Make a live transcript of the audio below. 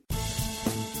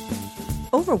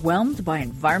Overwhelmed by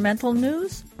environmental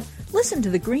news? Listen to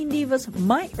the Green Diva's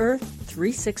My Earth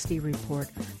 360 report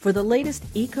for the latest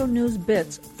eco-news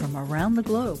bits from around the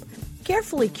globe,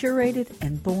 carefully curated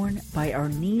and born by our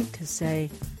need to say,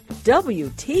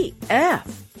 WTF!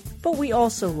 But we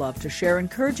also love to share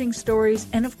encouraging stories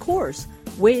and, of course,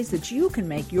 ways that you can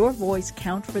make your voice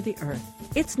count for the Earth.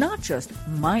 It's not just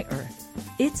my Earth,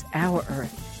 it's our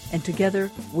Earth, and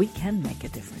together we can make a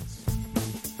difference.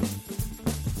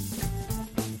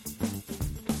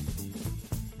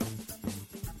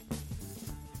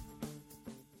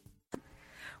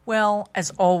 Well,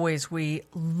 as always, we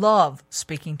love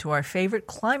speaking to our favorite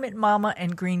climate mama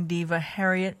and green diva,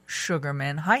 Harriet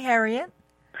Sugarman. Hi, Harriet.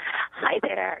 Hi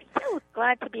there. So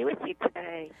glad to be with you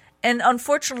today. And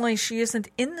unfortunately, she isn't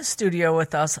in the studio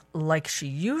with us like she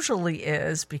usually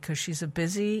is because she's a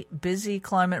busy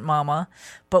climate mama.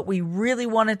 But we really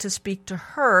wanted to speak to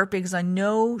her because I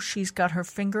know she's got her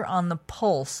finger on the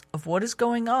pulse of what is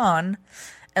going on,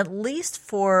 at least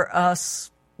for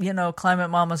us, you know,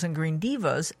 climate mamas and green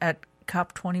divas at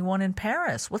COP21 in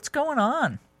Paris. What's going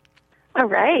on? All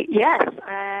right. Yes.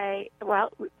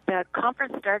 The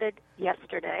conference started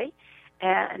yesterday,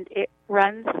 and it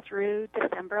runs through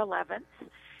December 11th.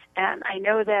 And I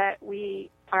know that we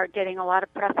are getting a lot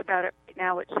of press about it right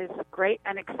now, which is great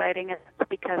and exciting. It's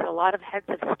because a lot of heads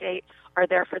of state are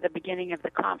there for the beginning of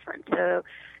the conference. So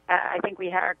I think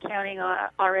we are counting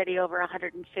already over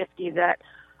 150 that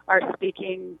are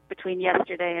speaking between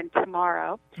yesterday and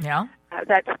tomorrow. Yeah.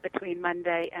 That's between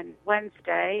Monday and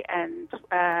Wednesday, and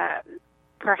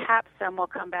perhaps some will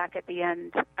come back at the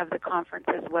end of the conference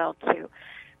as well, too.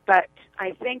 But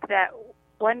I think that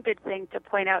one good thing to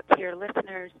point out to your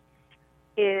listeners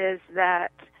is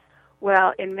that,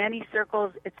 well, in many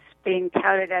circles, it's being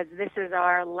touted as this is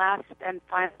our last and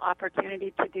final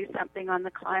opportunity to do something on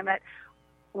the climate.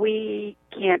 We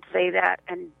can't say that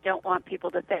and don't want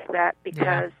people to think that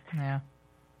because,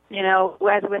 you know,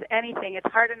 as with anything,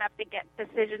 it's hard enough to get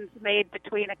decisions made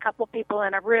between a couple people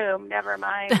in a room, never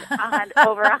mind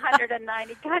over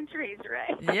 190 countries,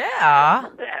 right? Yeah.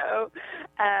 So,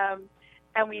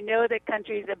 and we know that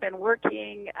countries have been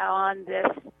working on this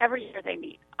every year they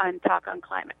meet on Talk on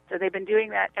Climate. So they've been doing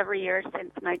that every year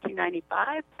since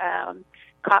 1995.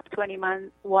 COP21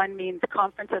 means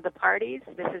Conference of the Parties.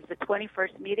 This is the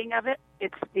 21st meeting of it.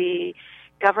 It's the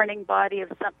governing body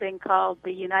of something called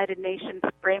the United Nations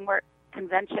Framework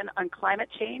Convention on Climate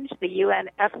Change, the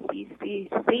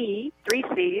UNFCCC, 3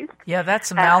 Cs. Yeah, that's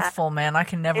a mouthful, man. I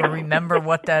can never remember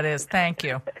what that is. Thank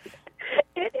you.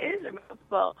 It is a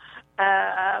mouthful.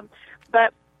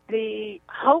 But the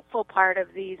hopeful part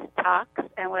of these talks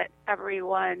and what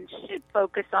everyone should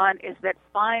focus on is that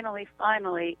finally,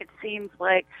 it seems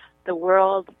like the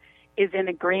world is in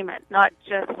agreement, not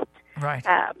just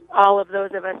all of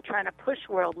those of us trying to push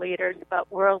world leaders, but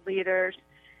world leaders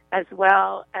as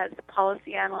well as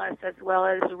policy analysts, as well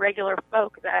as regular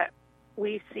folk that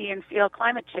we see and feel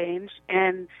climate change,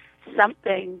 and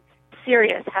something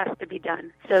serious has to be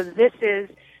done. So this is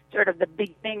sort of the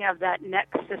beginning of that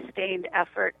next sustained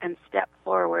effort and step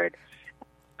forward,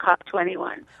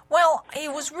 COP21. Well,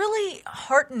 it was really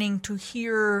heartening to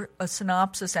hear a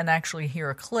synopsis and actually hear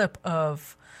a clip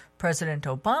of President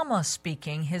Obama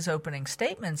speaking. His opening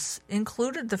statements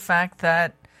included the fact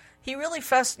that he really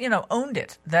owned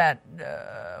it, that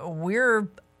we're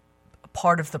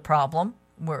part of the problem.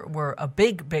 We're a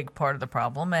big part of the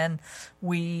problem, and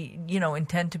we,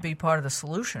 intend to be part of the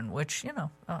solution, which,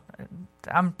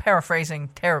 I'm paraphrasing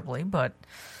terribly, but...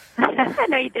 I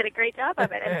know you did a great job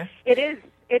of it. And it is.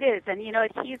 And,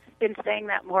 he's been saying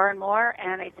that more and more,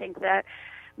 and I think that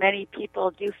many people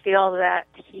do feel that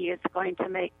he is going to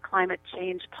make climate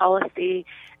change policy,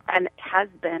 and has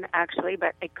been, actually,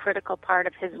 but a critical part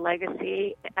of his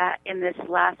legacy in this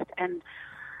last end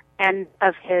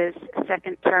of his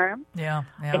second term. Yeah.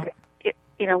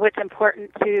 What's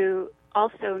important to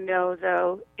also know,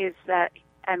 though, is that,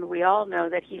 and we all know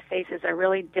that he faces a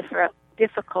really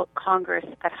difficult Congress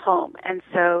at home. And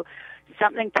so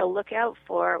something to look out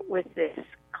for with this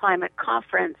climate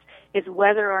conference is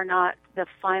whether or not the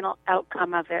final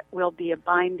outcome of it will be a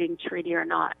binding treaty or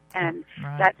not. And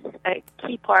that's a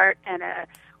key part, and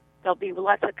there'll be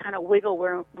lots of kind of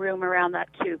wiggle room around that,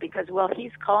 too, because while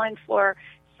he's calling for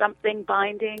something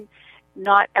binding,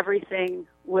 not everything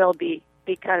will be,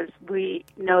 because we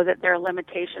know that there are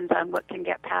limitations on what can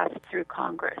get passed through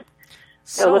Congress.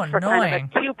 So look for annoying. Kind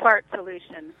of a two-part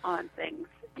solution on things.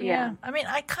 Yeah. I mean,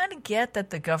 I kind of get that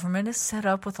the government is set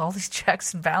up with all these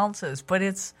checks and balances, but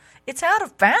it's out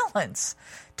of balance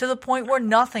to the point where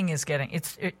nothing is getting.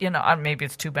 Maybe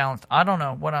it's too balanced. I don't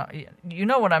know what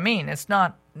I mean. It's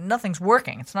not. Nothing's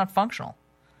working. It's not functional.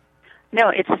 No,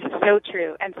 it's so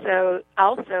true. And so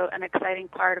also an exciting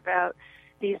part about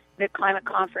the climate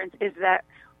conference is that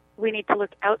we need to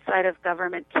look outside of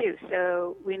government too.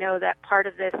 So we know that part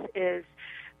of this is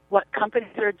what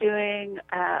companies are doing,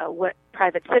 what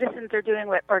private citizens are doing,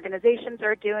 what organizations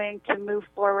are doing to move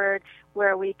forward,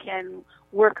 where we can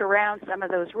work around some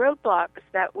of those roadblocks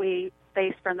that we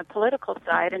face from the political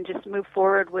side and just move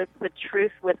forward with the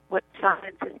truth, with what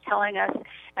science is telling us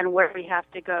and where we have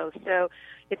to go. So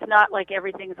it's not like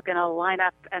everything's going to line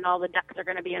up and all the ducks are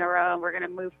going to be in a row and we're going to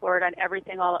move forward on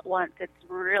everything all at once. It's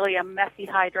really a messy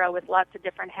hydra with lots of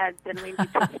different heads, and we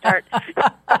need to start.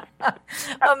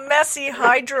 A messy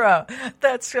hydra.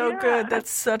 That's so good.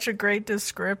 That's such a great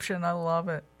description. I love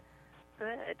it.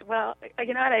 Good. Well,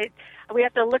 you know what? We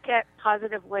have to look at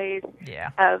positive ways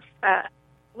of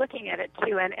looking at it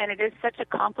too, and it is such a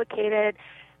complicated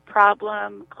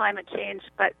problem, climate change,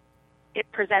 but it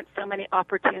presents so many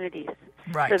opportunities.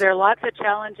 Right. So there are lots of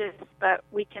challenges, but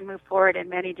we can move forward in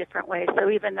many different ways. So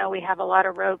even though we have a lot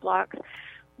of roadblocks,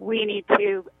 we need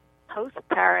to,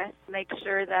 post-Paris, make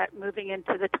sure that moving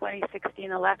into the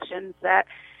 2016 elections, that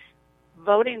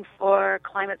voting for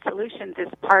climate solutions is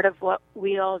part of what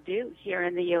we all do here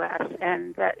in the U.S.,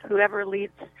 and that whoever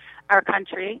leads our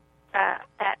country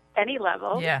at any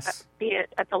level, be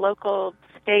it at the local,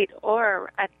 state,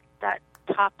 or at that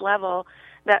top level,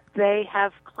 that they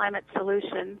have climate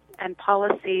solutions and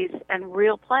policies and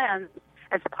real plans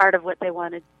as part of what they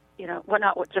want to,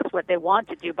 not just what they want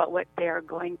to do, but what they are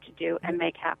going to do and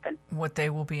make happen. What they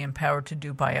will be empowered to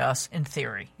do by us, in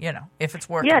theory, if it's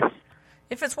working. Yes.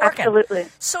 If it's working. Absolutely.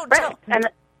 So right.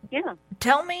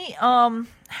 Tell me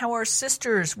how our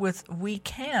sisters with We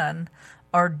Can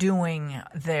are doing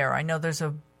there. I know there's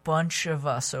a bunch of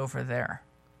us over there.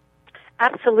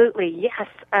 Absolutely, yes.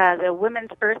 The Women's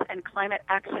Earth and Climate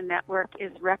Action Network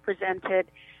is represented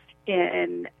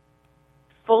in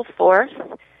full force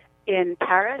in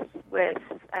Paris with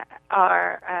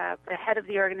the head of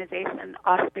the organization,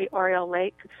 Osprey Oriole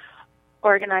Lake,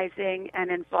 organizing and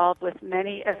involved with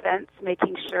many events,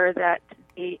 making sure that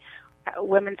the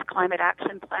Women's Climate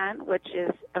Action Plan, which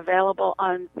is available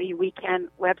on the Weekend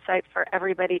website for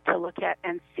everybody to look at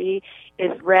and see,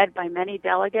 is read by many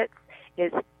delegates,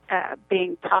 is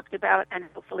being talked about and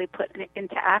hopefully put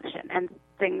into action. And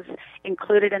things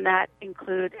included in that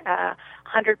include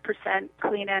 100%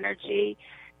 clean energy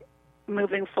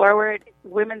moving forward,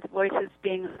 women's voices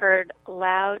being heard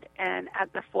loud and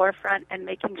at the forefront, and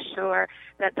making sure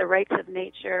that the rights of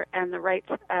nature and the rights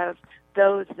of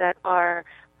those that are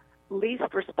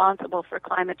least responsible for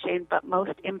climate change but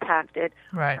most impacted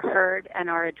are heard and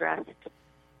are addressed.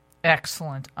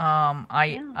 Excellent.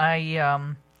 I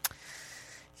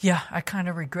kind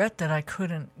of regret that I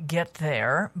couldn't get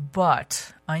there,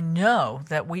 but I know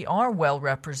that we are well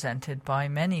represented by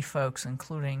many folks,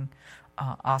 including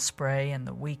Osprey and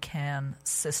the We Can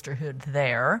sisterhood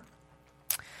there.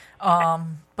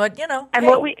 And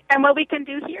what we can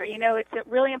do here, it's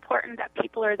really important that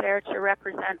people are there to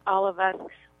represent all of us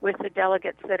with the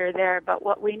delegates that are there. But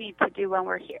what we need to do when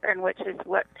we're here, and which is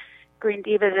what Green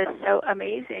Divas is so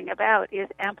amazing about, is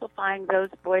amplifying those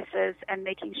voices and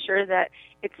making sure that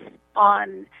it's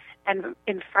on and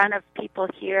in front of people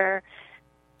here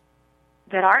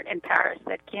that aren't in Paris,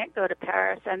 that can't go to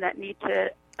Paris, and that need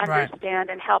to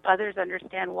understand and help others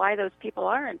understand why those people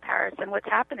are in Paris and what's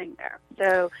happening there.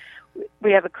 So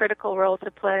we have a critical role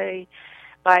to play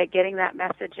by getting that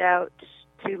message out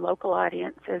to local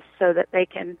audiences so that they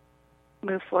can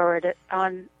move forward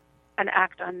on and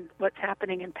act on what's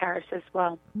happening in Paris as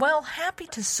well. Well, happy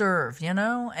to serve,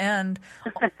 and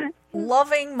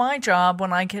loving my job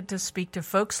when I get to speak to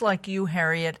folks like you,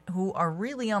 Harriet, who are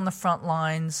really on the front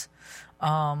lines.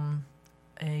 One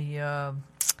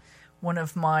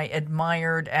of my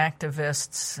admired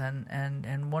activists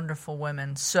and wonderful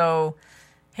women. So,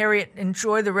 Harriet,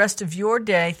 enjoy the rest of your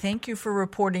day. Thank you for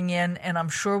reporting in, and I'm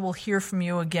sure we'll hear from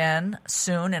you again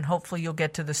soon, and hopefully you'll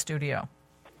get to the studio.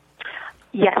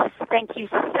 Yes, thank you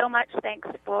so much. Thanks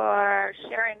for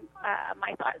sharing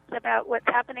my thoughts about what's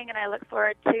happening, and I look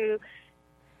forward to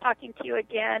talking to you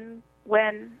again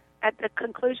at the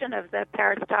conclusion of the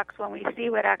Paris talks, when we see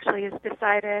what actually is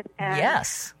decided and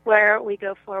where we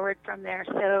go forward from there.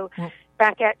 So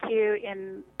back at you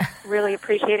in really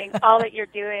appreciating all that you're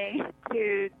doing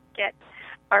to get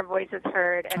our voices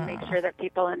heard and make sure that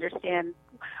people understand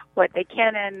what they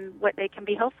can and what they can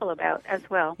be hopeful about as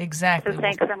well. Exactly. So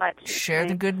thanks so much. Share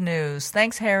the good news.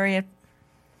 Thanks, Harriet.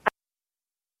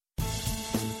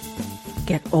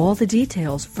 Get all the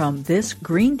details from this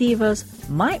Green Divas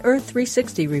My Earth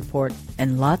 360 report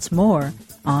and lots more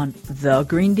on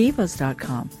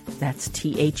thegreendivas.com. That's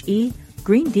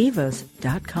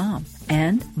greendivas.com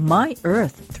and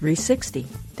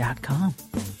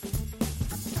myearth360.com.